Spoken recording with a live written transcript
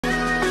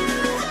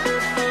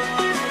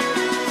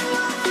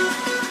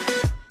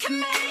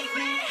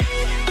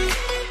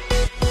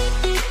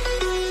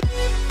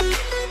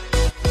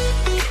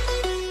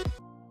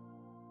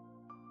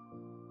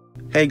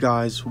Hey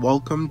guys,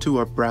 welcome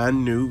to a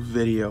brand new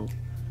video.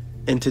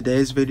 In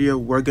today's video,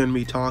 we're going to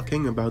be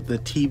talking about the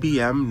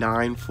TBM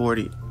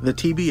 940. The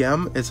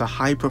TBM is a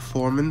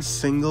high-performance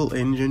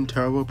single-engine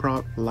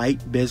turboprop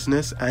light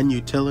business and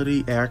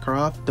utility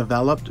aircraft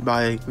developed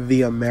by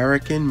the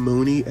American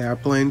Mooney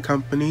Airplane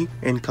Company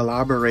in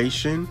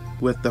collaboration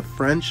with the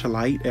French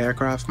light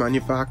aircraft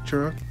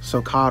manufacturer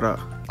SOCATA.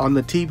 On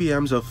the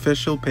TBM's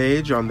official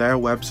page on their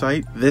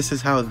website, this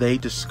is how they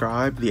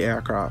describe the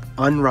aircraft.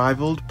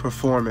 Unrivaled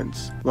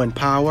performance, when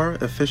power,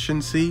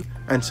 efficiency,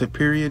 and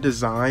superior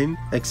design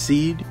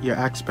exceed your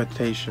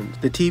expectations.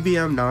 The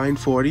TBM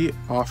 940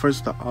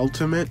 offers the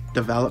ultimate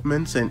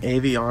developments in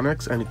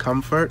avionics and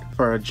comfort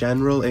for a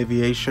general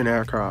aviation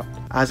aircraft.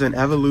 As an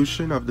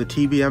evolution of the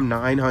TBM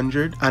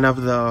 900 and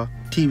of the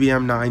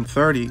TBM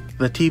 930,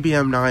 the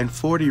TBM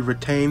 940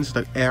 retains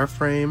the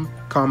airframe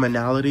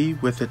commonality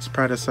with its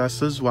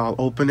predecessors while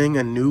opening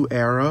a new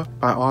era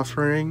by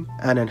offering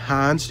an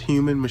enhanced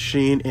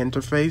human-machine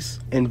interface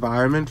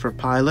environment for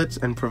pilots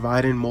and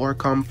providing more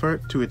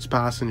comfort to its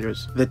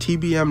passengers. The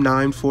TBM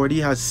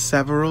 940 has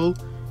several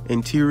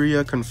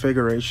interior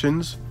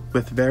configurations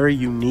with very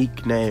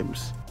unique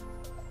names.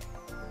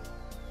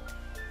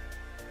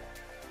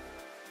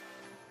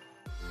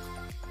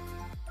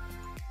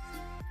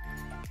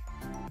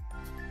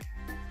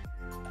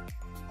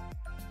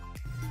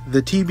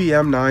 The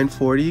TBM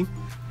 940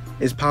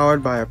 is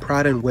powered by a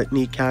Pratt &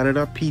 Whitney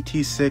Canada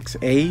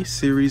PT6A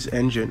series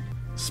engine,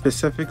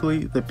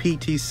 specifically the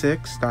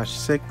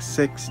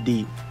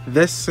PT6-66D.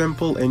 This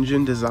simple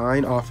engine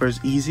design offers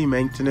easy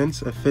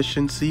maintenance,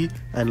 efficiency,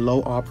 and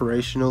low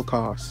operational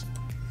costs.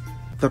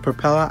 The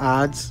propeller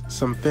adds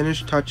some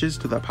finished touches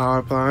to the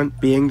power plant,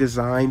 being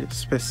designed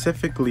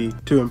specifically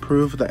to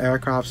improve the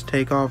aircraft's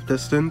takeoff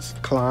distance,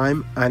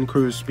 climb, and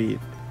cruise speed.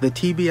 The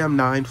TBM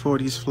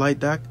 940's flight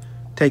deck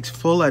takes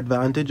full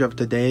advantage of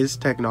today's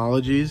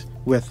technologies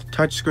with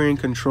touchscreen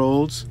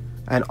controls,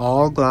 an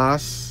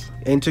all-glass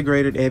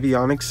integrated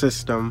avionics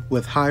system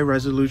with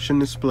high-resolution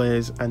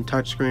displays and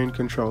touchscreen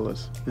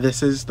controllers.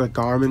 This is the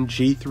Garmin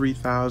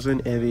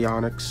G3000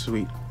 avionics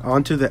suite.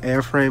 Onto the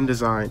airframe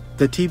design.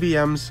 The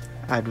TBM's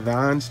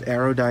advanced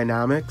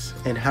aerodynamics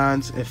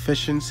enhance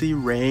efficiency,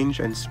 range,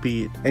 and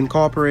speed,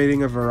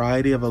 incorporating a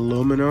variety of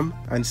aluminum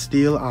and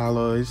steel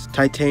alloys,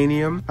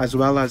 titanium, as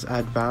well as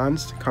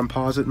advanced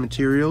composite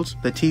materials.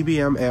 The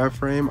TBM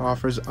airframe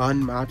offers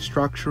unmatched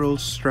structural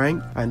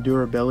strength and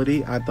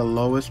durability at the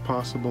lowest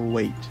possible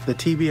weight. The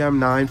TBM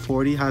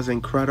 940 has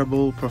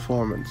incredible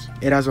performance.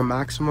 It has a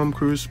maximum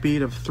cruise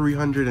speed of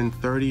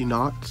 330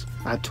 knots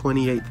at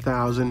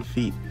 28,000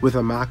 feet, with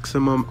a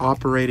maximum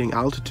operating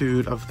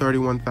altitude of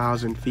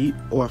 31,000 feet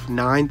or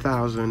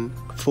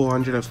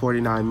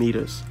 9,449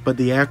 meters. But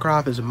the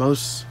aircraft is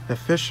most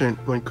efficient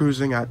when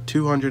cruising at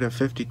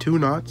 252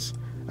 knots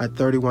at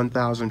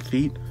 31,000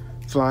 feet,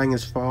 flying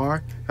as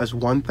far as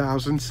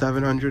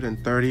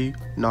 1,730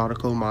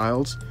 nautical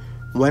miles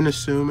when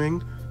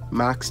assuming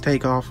max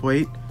takeoff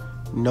weight,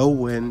 no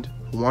wind,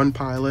 one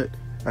pilot,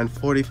 and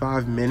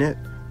 45-minute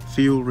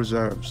fuel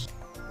reserves.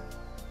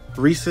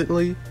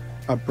 Recently,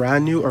 a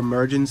brand new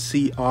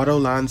emergency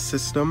Autoland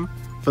system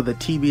for the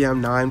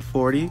TBM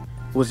 940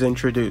 was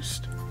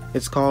introduced.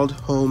 It's called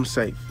Home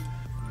Safe,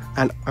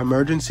 an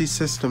emergency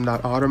system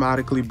that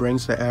automatically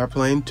brings the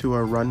airplane to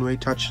a runway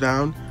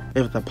touchdown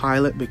if the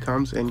pilot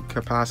becomes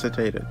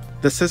incapacitated.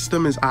 The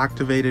system is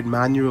activated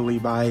manually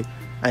by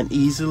an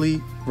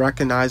easily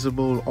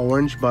recognizable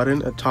orange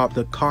button atop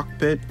the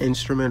cockpit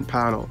instrument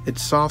panel.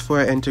 Its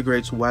software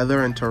integrates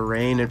weather and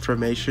terrain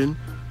information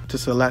to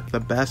select the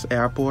best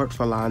airport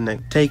for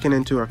landing, taking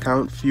into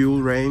account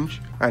fuel range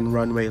and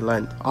runway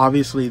length.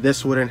 Obviously,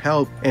 this wouldn't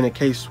help in a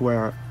case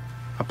where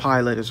a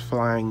pilot is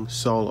flying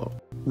solo.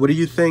 What do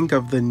you think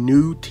of the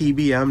new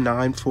TBM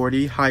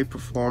 940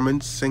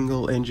 high-performance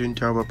single-engine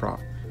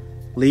turboprop?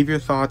 Leave your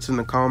thoughts in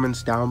the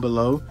comments down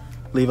below.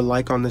 Leave a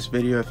like on this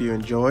video if you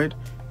enjoyed.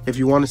 If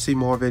you want to see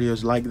more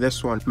videos like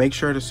this one, make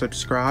sure to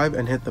subscribe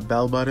and hit the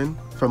bell button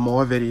for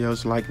more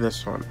videos like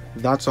this one.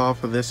 That's all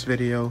for this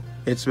video.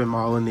 It's been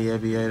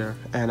MarlinTheAviator,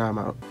 and I'm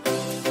out.